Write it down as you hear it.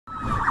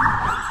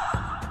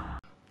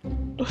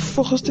The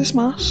fuck is this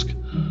mask? A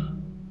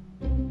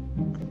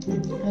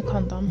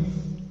condom.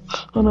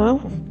 I know.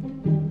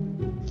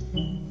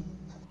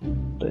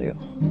 There you go.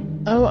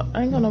 Oh,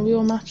 hang on, are we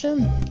all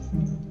matching?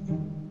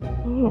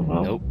 Oh,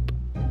 well. Nope.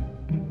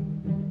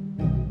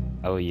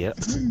 Oh, yep.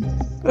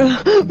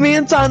 Me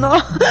and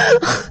Dana.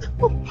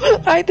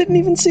 I didn't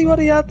even see what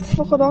he had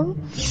fucking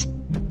on.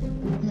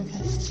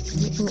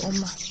 Okay, we're all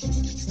matched.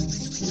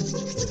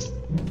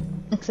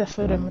 Except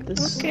for him with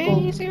this. Okay,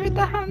 easy with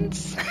the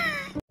hands.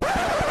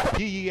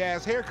 Yee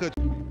ass haircut.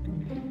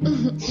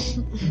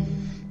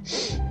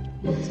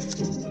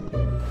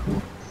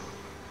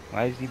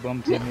 Why is he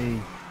bumping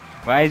me?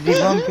 Why is he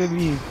bumping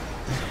me?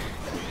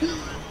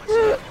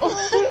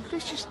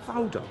 Let's just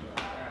hold on.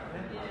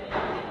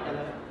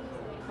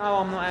 No,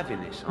 I'm not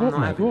having this. I'm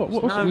not having this.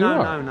 What's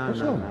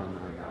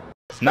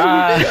No.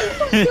 Nah.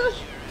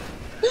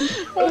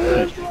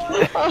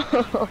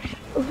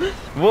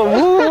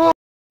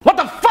 What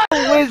the fuck?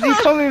 Where's he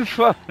coming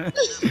from?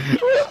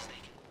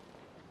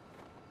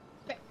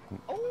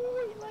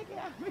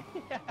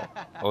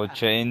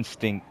 Ultra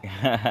instinct.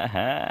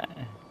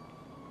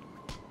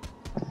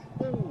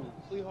 Oh,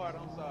 sweetheart,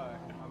 I'm sorry.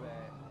 My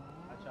bad.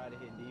 I tried to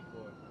hit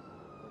D4.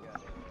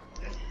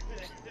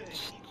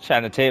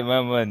 Trying to take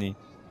my money.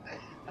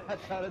 I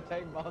tried to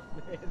take my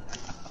spin.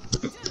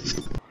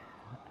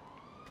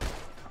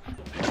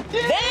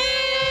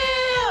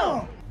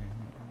 Damn!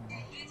 You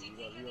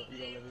gonna let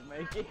me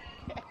make it?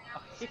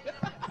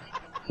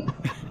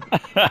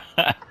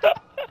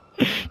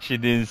 She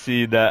didn't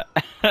see that.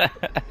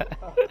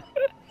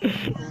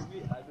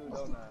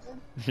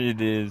 She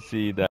didn't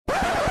see that.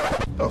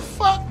 The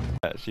fuck?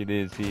 She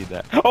didn't see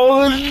that.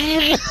 Oh! I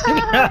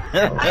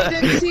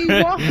didn't see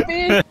what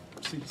bit.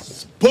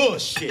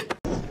 Bullshit.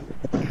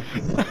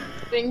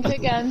 Think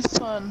again,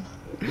 son.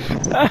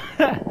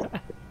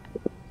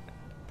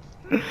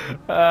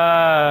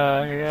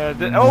 Ah, yeah.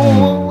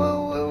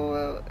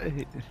 Oh!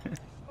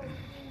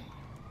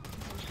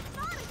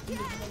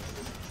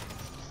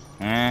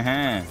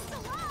 Uh-huh.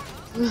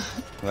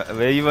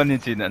 Where you running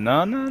to?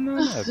 No.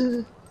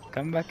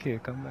 Come back here.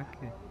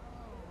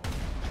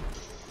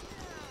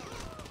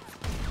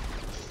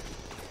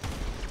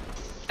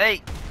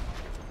 Hey!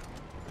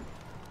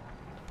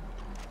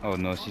 Oh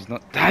no, she's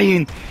not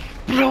dying!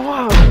 Blow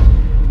up!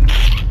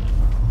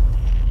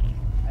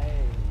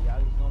 Hey,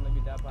 y'all just gonna let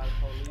me die by the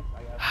police? I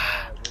got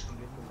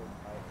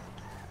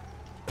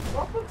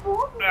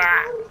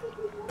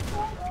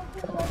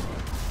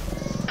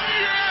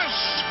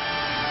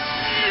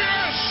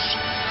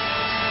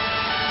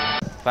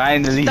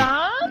Finally!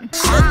 Dan?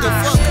 Shut the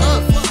fuck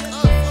up.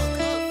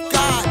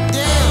 God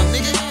damn,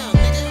 nigga.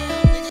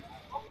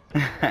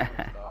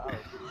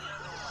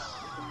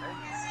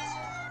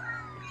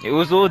 It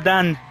was all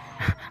done.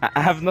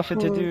 I have nothing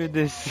to do with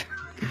this.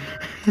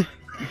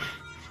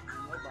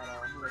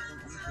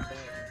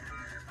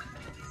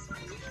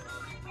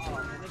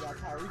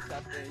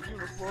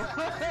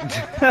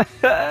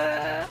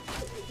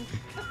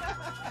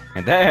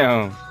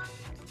 Damn.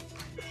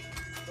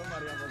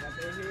 somebody almost got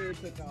their head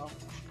took off.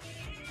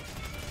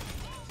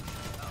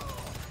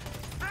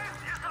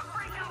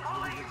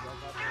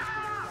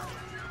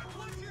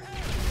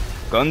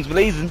 Guns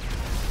blazing.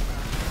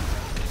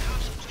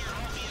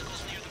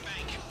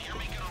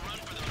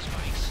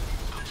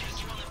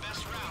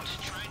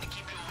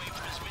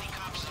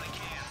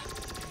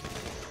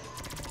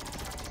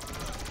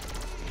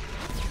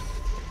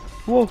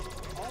 Whoa.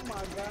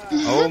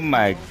 Oh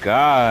my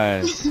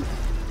god.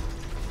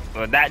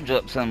 Well, that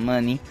dropped some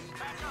money.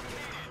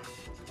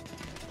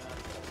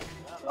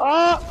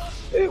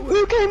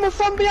 Who came up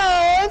from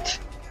behind?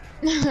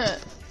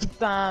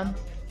 Dan.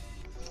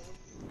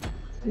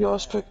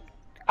 Yours pick.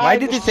 Why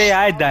did you say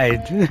I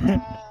died?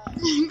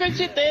 Because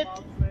you did.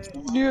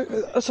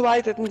 So I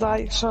didn't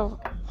die, so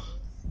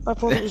I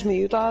thought it was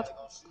me who died.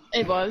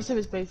 It was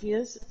both of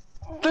yours.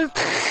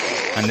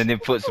 And then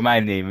it puts my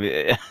name.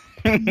 Yeah,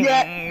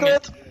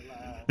 good.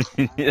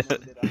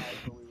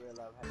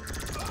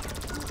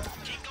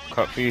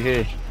 Cut through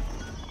here.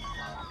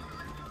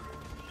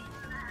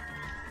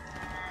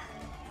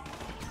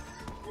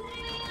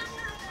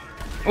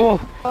 Oh!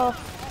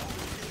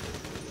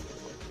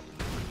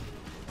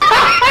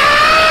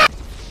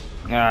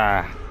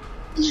 Ah!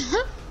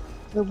 It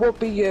would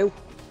be you.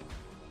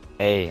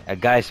 Hey, a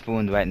guy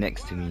spawned right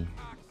next to me.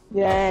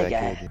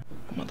 Yeah.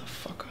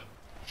 Motherfucker.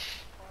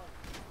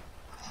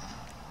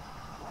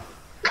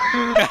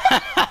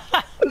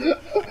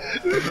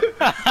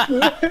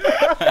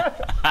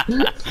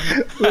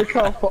 Look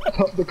how fucked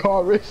up the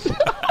car is.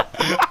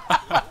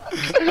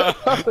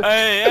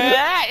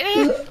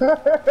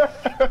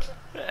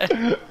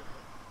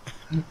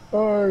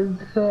 Oh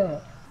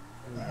crap.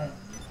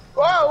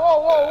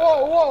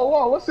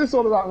 Whoa, what's this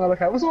all about,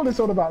 Malachi? What's all this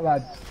all about,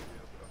 lads?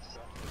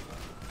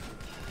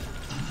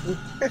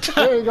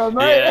 There you go,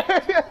 mate.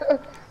 Yeah.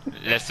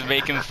 Let's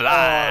make him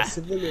fly.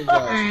 Civilian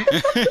guys.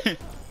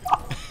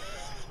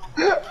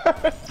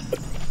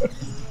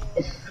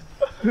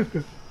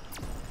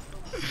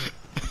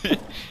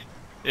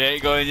 You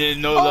ain't going in,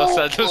 no Los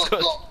Santos.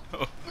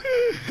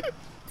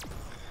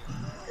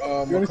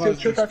 You wanna see a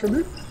trick I can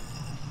do?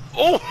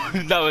 Oh,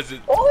 that was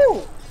it.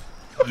 Oh!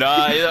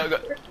 Nah, you're not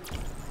got.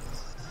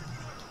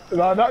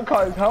 Nah, that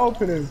car is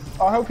helping him.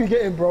 I'll help you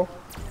get him, bro.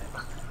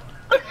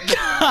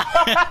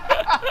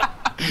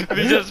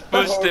 We just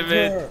pushed him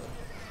in.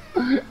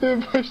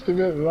 He pushed him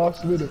in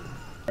last minute.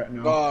 Right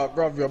now. Oh,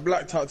 bruv, you're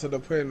blacked out to the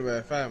point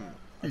where, fam,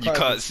 You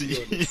can't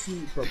see. your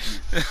seat properly.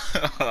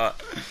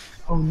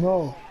 Oh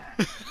no.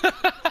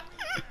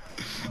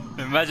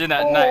 Imagine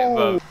at night,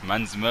 bro.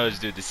 Man's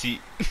merged with the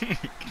seat.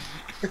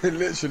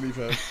 Literally,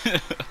 fam.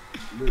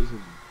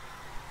 Literally.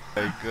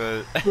 My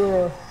God.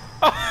 Bruh.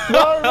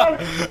 No,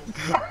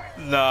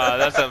 Nah,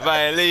 that's a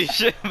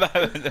violation.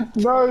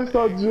 no, it's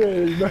not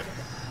Jay. No.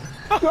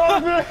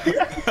 Stop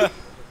it!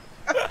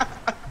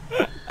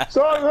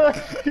 Stop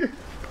it!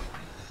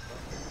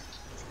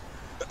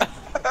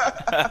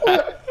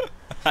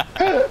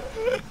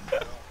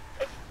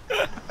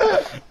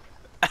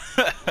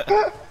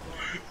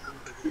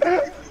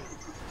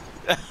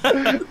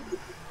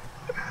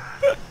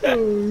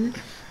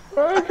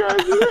 I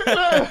can't do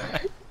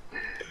it.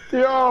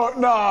 Yo,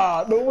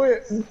 nah, the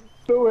whip,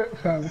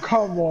 fam.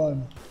 Come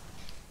on.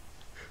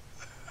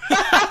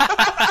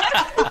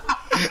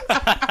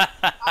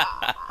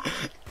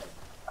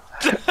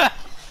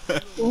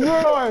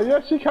 Right,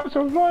 yes, she catch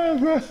on fire,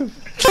 man.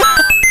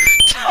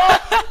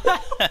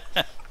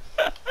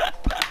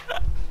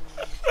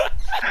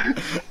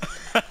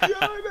 Yo,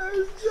 that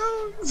is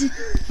jokes.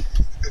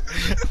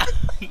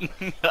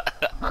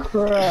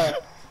 Crap.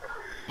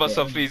 Bust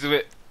off his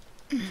whip.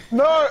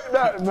 No,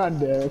 that man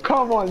there.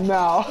 Come on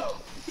now.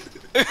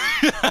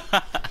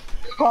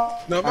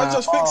 No, man,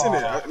 just fixing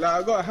it. Like,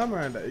 I got a hammer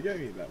and that. You get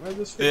me? Like, man,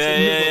 just fixing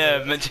it.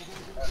 Yeah.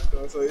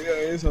 So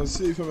yeah, it's some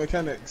super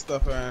mechanic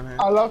stuff around here.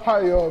 I love how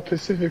you're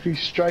specifically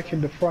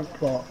striking the front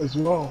part as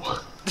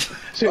well.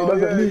 Shit Oh,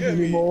 doesn't yeah, move yeah,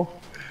 anymore.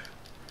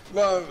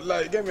 No,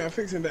 like, get me? I'm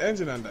fixing the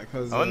engine and that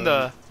because Hold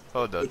on.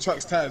 the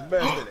truck's tires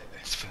burst in it.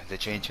 Let's find the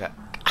chain track.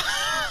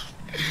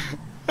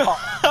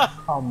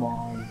 Come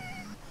on.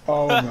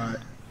 Oh my.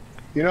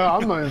 You know,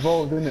 I'm not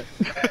involved in it.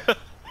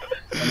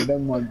 And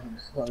them ones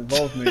not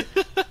involved, mate.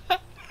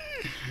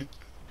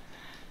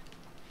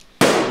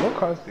 What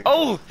car's it?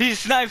 Oh, he's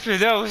sniping.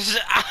 That was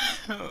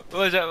that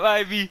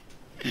YB?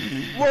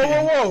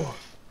 Whoa.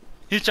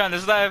 He's trying to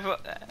snipe.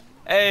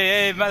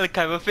 Hey,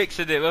 Malachi, we're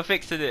fixing it.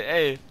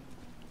 Hey.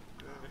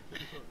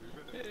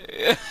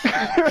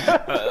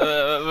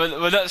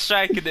 We're not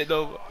striking it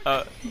though.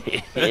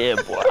 Yeah,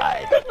 boy.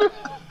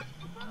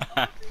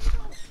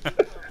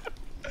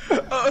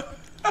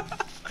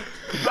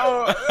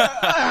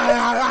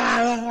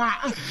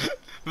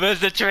 Where's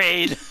the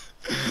train?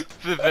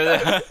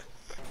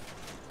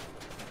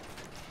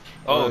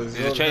 Oh, there's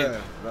a train.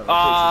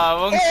 Ah,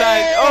 wrong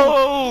side.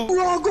 Oh!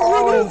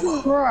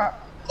 Oh crap!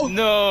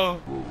 No!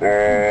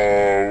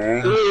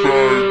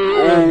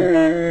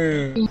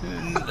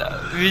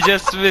 We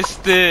just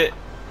missed it.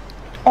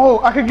 Oh,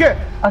 I can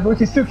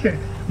still get.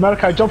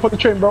 Malachi, jump on the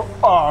train, bro.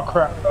 Oh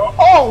crap!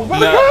 Oh,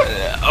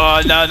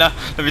 Malachi! No.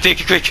 Let me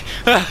take it quick.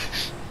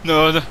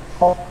 No.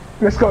 Oh,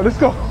 let's go.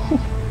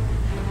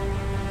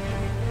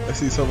 I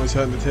see someone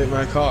trying to take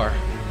my car.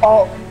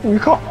 Oh, you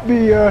can't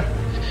be.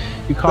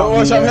 You can't. Don't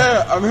watch, be, I'm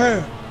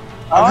here.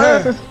 I'm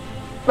here.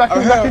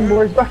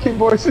 Back in,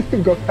 boys.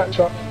 Go catch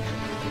up.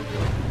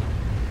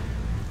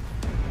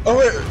 Oh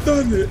wait,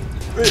 done it.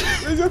 Wait,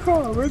 where's your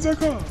car?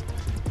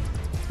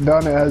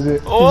 Done it, has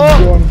it? Oh!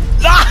 He's gone.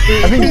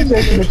 I think he's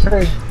taking the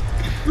train.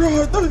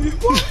 Bro, done it.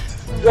 What?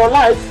 Your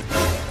life.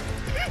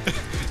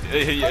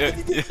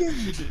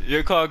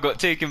 Your car got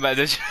taken by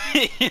the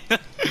train.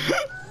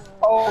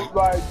 Oh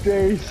my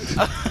days.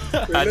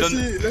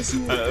 Let's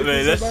see.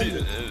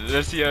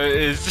 Let's see how it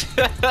is.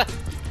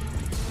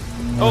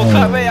 Oh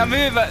crap! Wait, I'm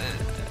here, man.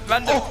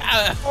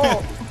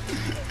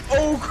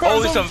 Oh crap!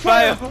 Oh, it's on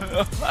fire.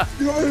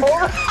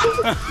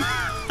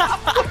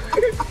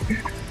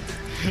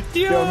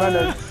 Yo,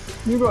 man,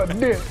 you got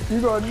dip.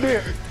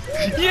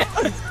 Yeah.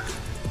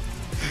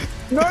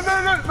 No,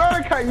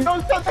 Malachi, you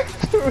don't stop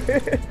next to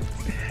it.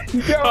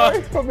 You get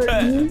away from it.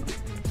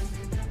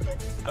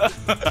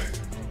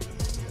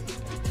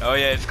 Oh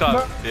yeah, it's come.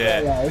 No,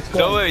 Yeah. it's Don't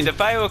gone. worry, the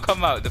fire will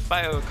come out.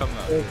 It'll come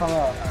out.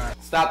 Alright.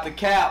 Stop the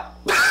cap.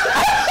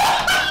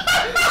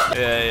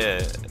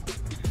 Yeah.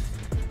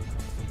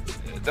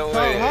 Don't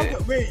worry.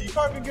 Wait, you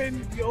can't even get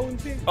in your own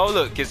thing. Oh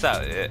look, it's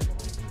out. Yeah.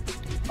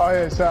 Oh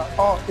yeah, it's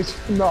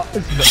not.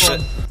 It's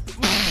gone.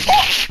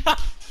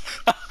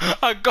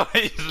 I got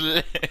his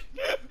leg.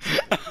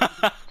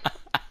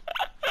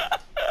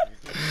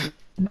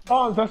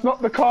 Oh, that's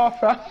not the car,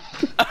 fam.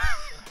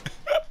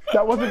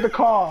 That wasn't the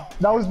car.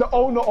 That was the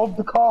owner of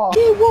the car.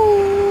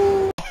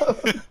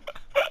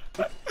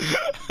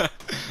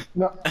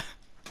 No,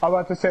 I'm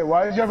about to say,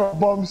 why did you have a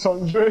bomb,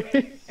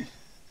 Sondre?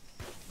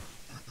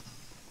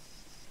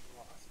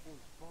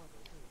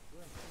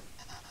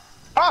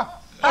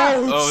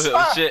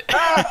 Oh shit.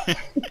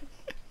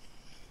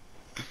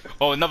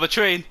 Oh, another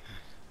train.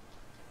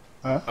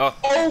 Huh?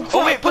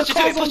 Oh wait, push it.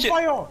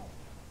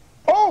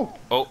 Oh!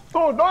 Oh.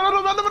 Oh, no.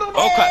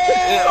 Oh crap.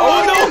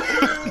 Oh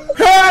no.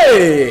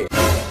 Hey!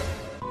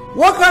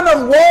 What kind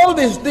of world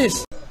is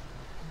this?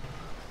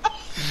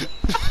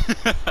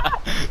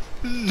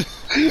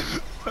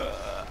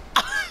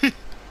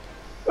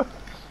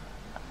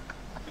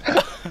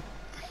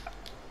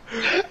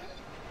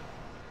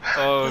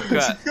 Oh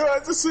god. I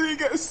just saw you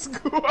get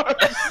squad.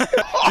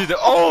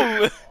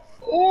 Oh!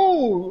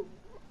 Oh!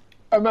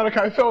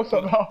 Malachi fell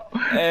somehow.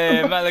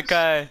 Hey,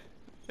 Malachi.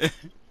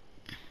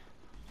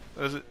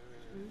 Was it?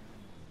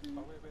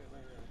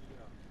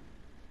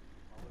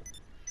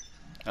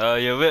 Oh,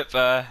 your whip,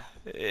 Yeah,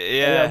 I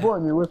yeah. bought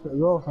a new whip as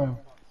well, fam.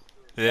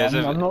 Yeah,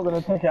 I'm not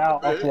gonna take it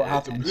out after what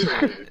happened.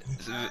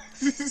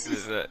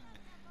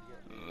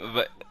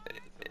 but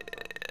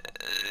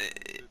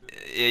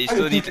yeah, you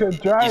still need to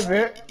drive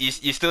it.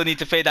 You still need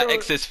to pay that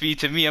excess fee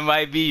to me and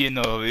my B. You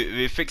know,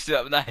 we fixed it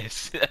up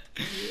nice. You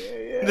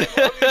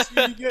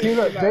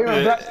look,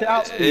 Damon blacked it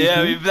out. For you,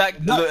 Yeah, dude. we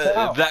blacked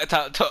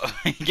out top.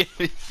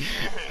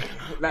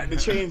 Like the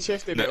chain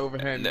shifted it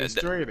overhand,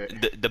 destroyed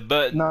it. The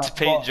burnt Nah,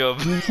 paint but job.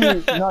 You see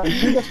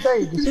the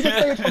fade. You see the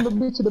fade from the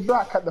blue to the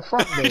black at the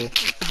front though.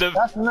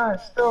 That's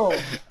nice still.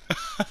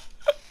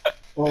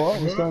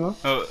 What's going on?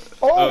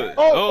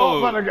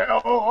 Man, again.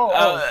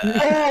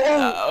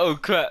 Oh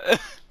crap.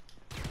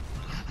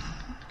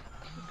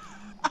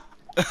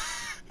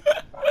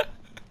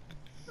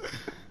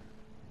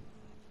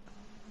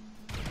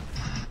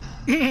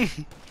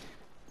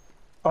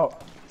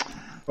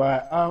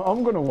 Right,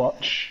 I'm gonna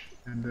watch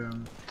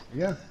and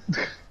yeah.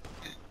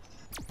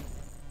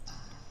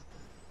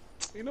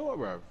 You know what,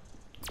 bro?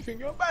 You think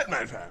you're a bad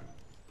man, fam?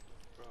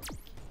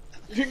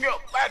 You think you're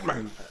a bad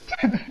man,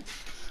 fam?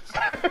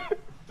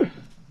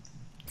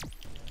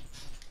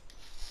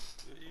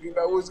 You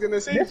know what I was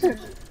gonna say?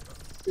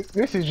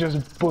 This is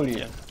just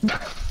bullying.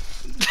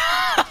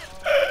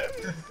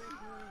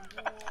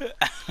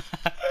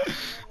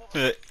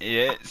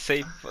 Yeah,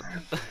 safe.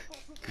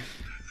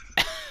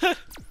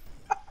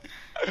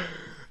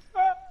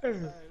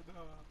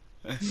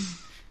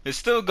 It's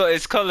still got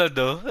its color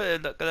though.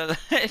 Not gonna lie,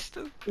 it's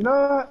still...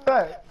 No,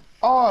 right.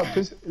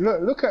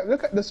 Look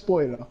at the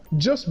spoiler.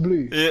 Just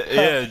blue.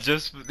 Yeah,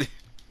 just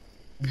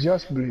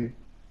Just blue.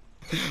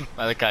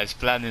 Malachi's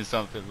planning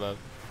something, man.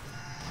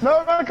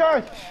 No,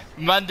 Malachi!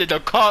 Man did a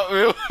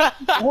cartwheel.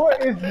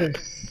 What is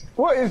this?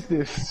 What is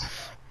this?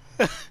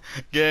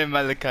 Get in,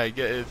 Malachi,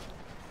 get in.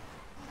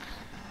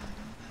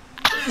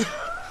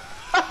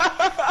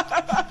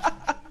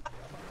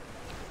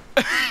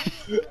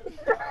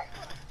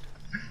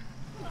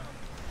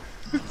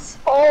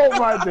 Oh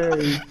my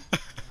days!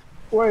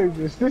 What is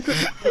this? This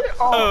is.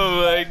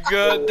 Oh my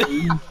god.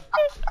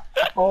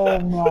 Oh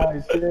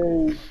my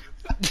days!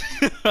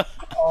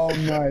 Oh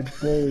my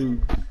days!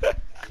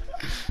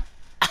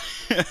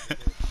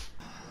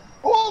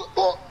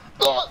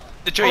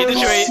 The tree, the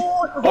tree.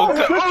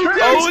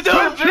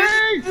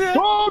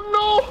 Oh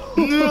no!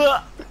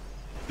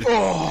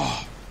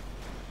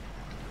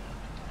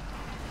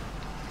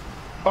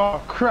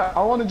 Oh crap!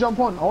 I want to jump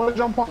on.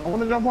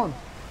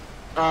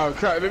 Oh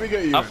crap, let me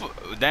get you, man.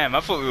 Damn,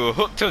 I thought we were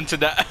hooked onto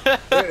that.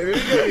 Let me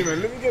get you,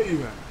 man. Let me get you,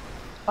 man.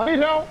 I need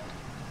help!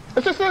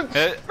 Assistance!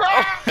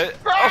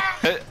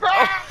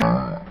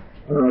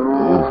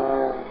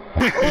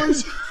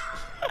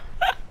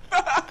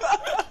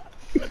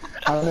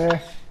 I'm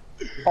here.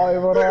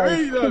 Where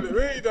you done it?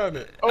 Where you done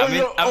it?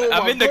 Oh,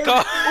 I'm in the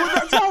car. Oh,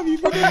 that time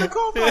you've been in the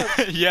car, man.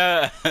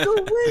 Yeah. No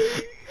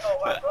way. Oh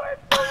my god,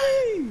 no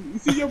way. You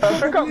see your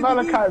Pick up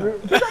Malachi. We go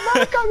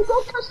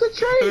catch the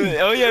train.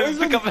 Oh yeah,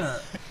 pick up.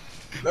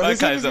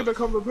 This is gonna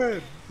come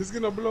prepared. He's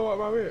gonna blow up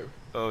my whip.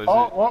 Oh, is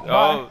Oh, it? what?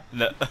 Oh,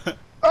 no.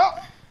 Oh!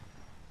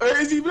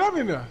 Is he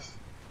bluffing us?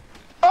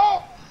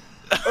 Oh!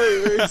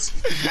 Wait.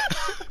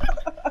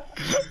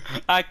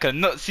 I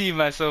cannot see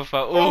myself at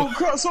all. Oh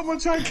crap, someone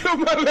try and kill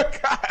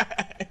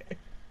Malachi.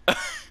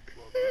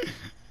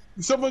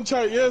 Someone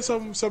try, yeah,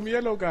 some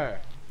yellow guy.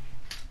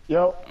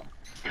 Yo.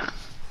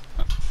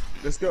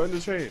 Let's get on the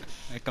train.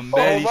 I can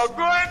barely. Oh my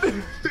god!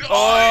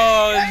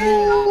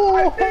 Oh, I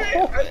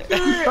did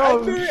it!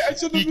 I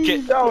should have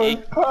been. That was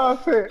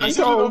perfect. I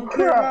should have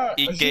came out.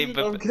 He came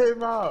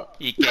out.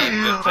 He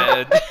came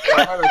prepared.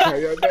 Malachi,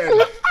 you're dead.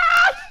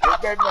 You're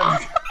dead, man.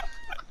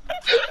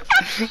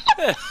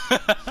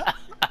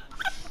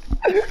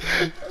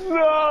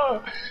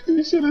 No!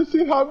 You should have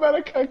seen how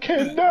Malachi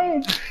came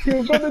down. He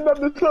was running up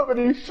the top and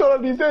he fell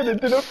on his head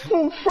and did a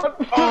full front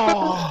flip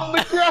on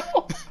the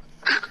ground.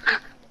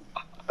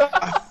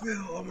 I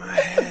feel on my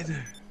head.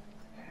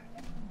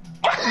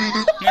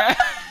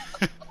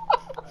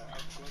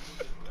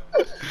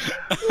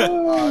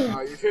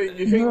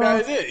 You think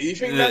that is it? You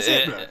think that's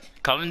it, man?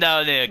 Come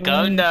down here,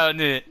 come down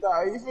here.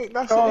 Nah, you think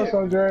that's Come on, it?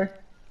 Sanjay.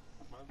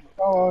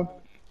 Come on.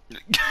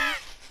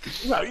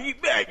 No, you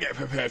better get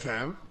prepared,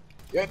 fam.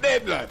 You're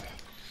dead, blood.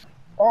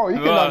 Oh, you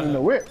can land in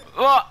the whip.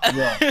 What?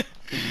 Yeah.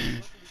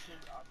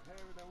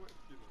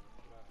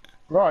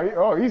 Right,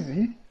 oh,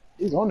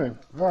 he's on him.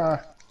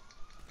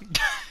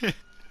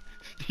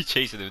 He's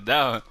chasing him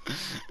down.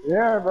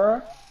 Yeah,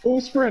 bro.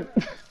 Full sprint.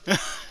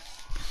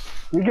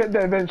 We get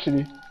there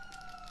eventually.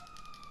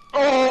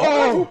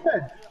 Oh! He's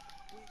dead.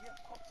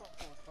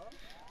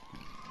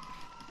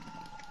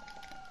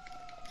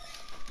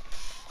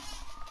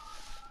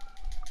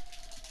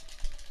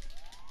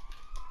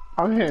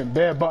 I'm hearing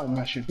bare button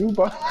mashing. Who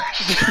button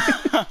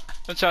mashing?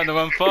 I'm trying to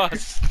run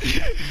fast.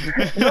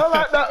 Not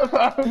like that,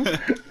 fam.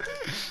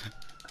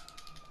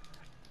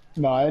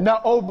 Nah, in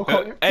that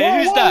overcut.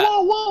 Hey, who's that?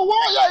 Whoa,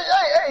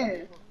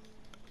 hey.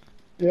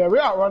 Yeah, we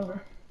outrun.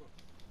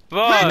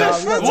 Bro,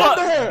 what?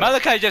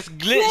 Malachi just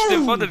glitched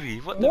in front of me.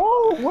 What the?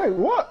 Whoa, wait,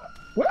 what?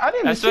 Wait, I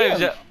didn't even see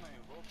him.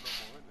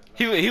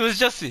 He was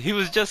just here.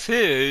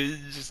 He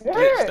just Yeah,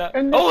 glitched out.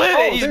 and Oh, then-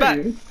 hey, he's there back.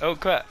 he is. Oh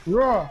crap.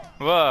 Bro,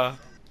 Wow.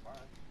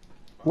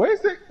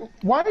 where's it?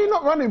 Why are you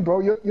not running, bro?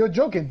 You're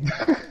jogging.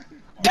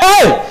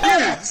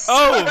 Yes!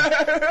 Oh,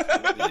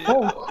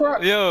 Oh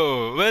crap!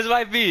 yo, where's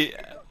my beat?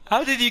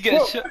 How did you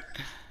get shot?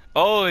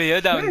 Oh,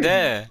 you're down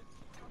there.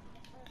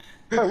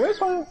 Wait, where's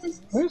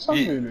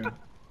Sunbeam?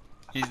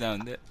 He's down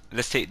there.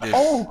 Let's take this.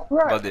 Oh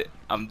crap! Buddy,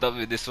 I'm done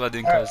with this one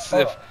cause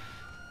slip.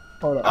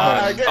 Hold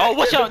on. Oh,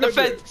 watch out, the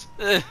fence!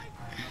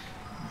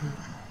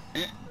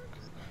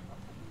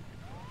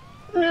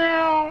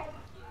 Yeah.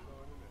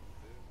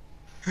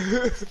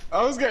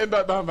 I was getting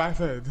that down my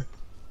head.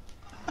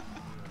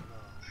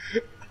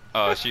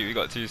 Oh shoot, we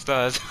got 2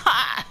 stars.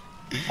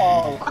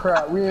 Oh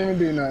crap! We ain't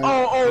doing nothing.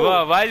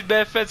 Wow, why is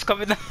bare fence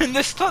coming down in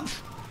this stunt?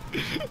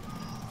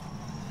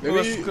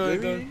 What's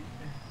going on?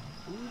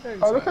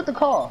 Oh, look at the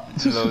car.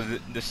 No,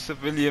 the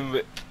civilian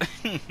whip.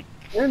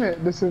 In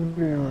it, the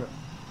civilian whip.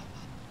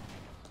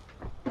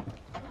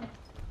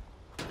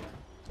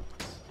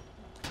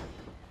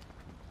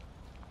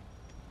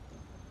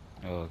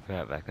 Oh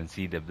crap, I can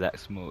see the black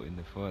smoke in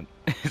the front.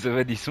 It's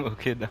already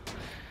smoking now.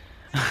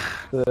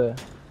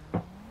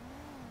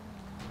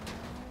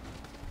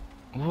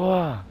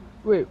 Wow.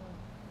 Wait.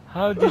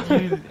 How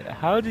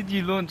did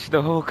you launch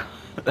the whole car?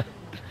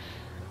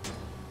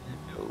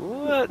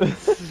 What?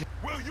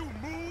 Will you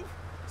move?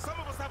 Some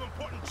of us have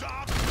important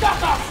jobs. Shut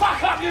the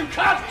fuck up, you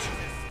cunt!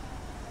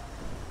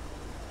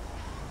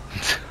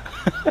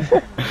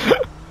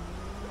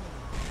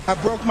 I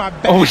broke my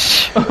back. Oh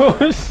shit.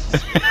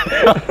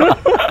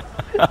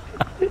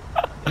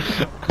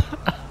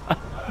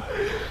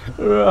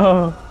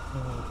 Bro.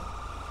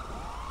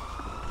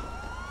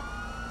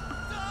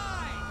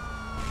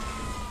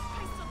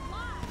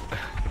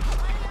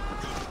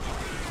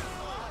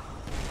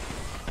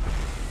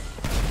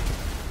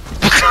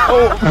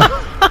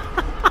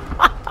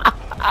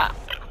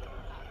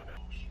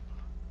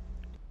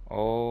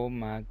 Oh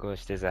my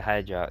gosh, there's a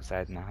Hydra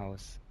outside my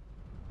house.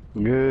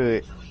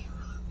 Good.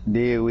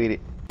 Deal with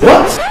it.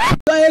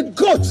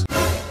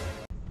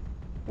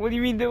 What do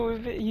you mean deal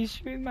with it? He's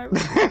shooting my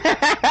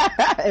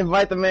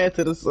Invite the man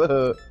to the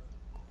sub.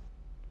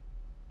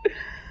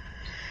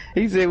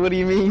 He said, what do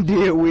you mean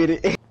deal with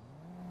it?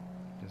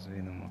 Just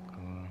waiting on my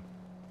car.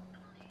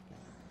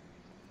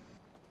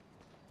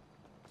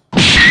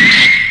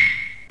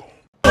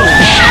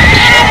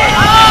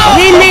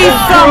 He needs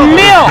some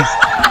milk!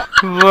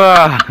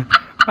 Wow,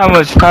 how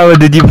much power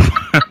did you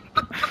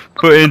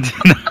put into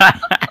that?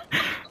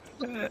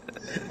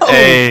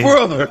 Hey.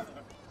 Brother!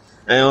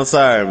 Hey, I'm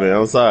sorry, man.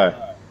 I'm sorry.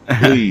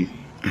 Please.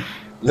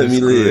 Let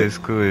me live. It's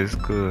cool, it's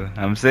cool.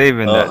 I'm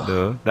saving that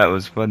though. That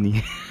was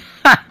funny.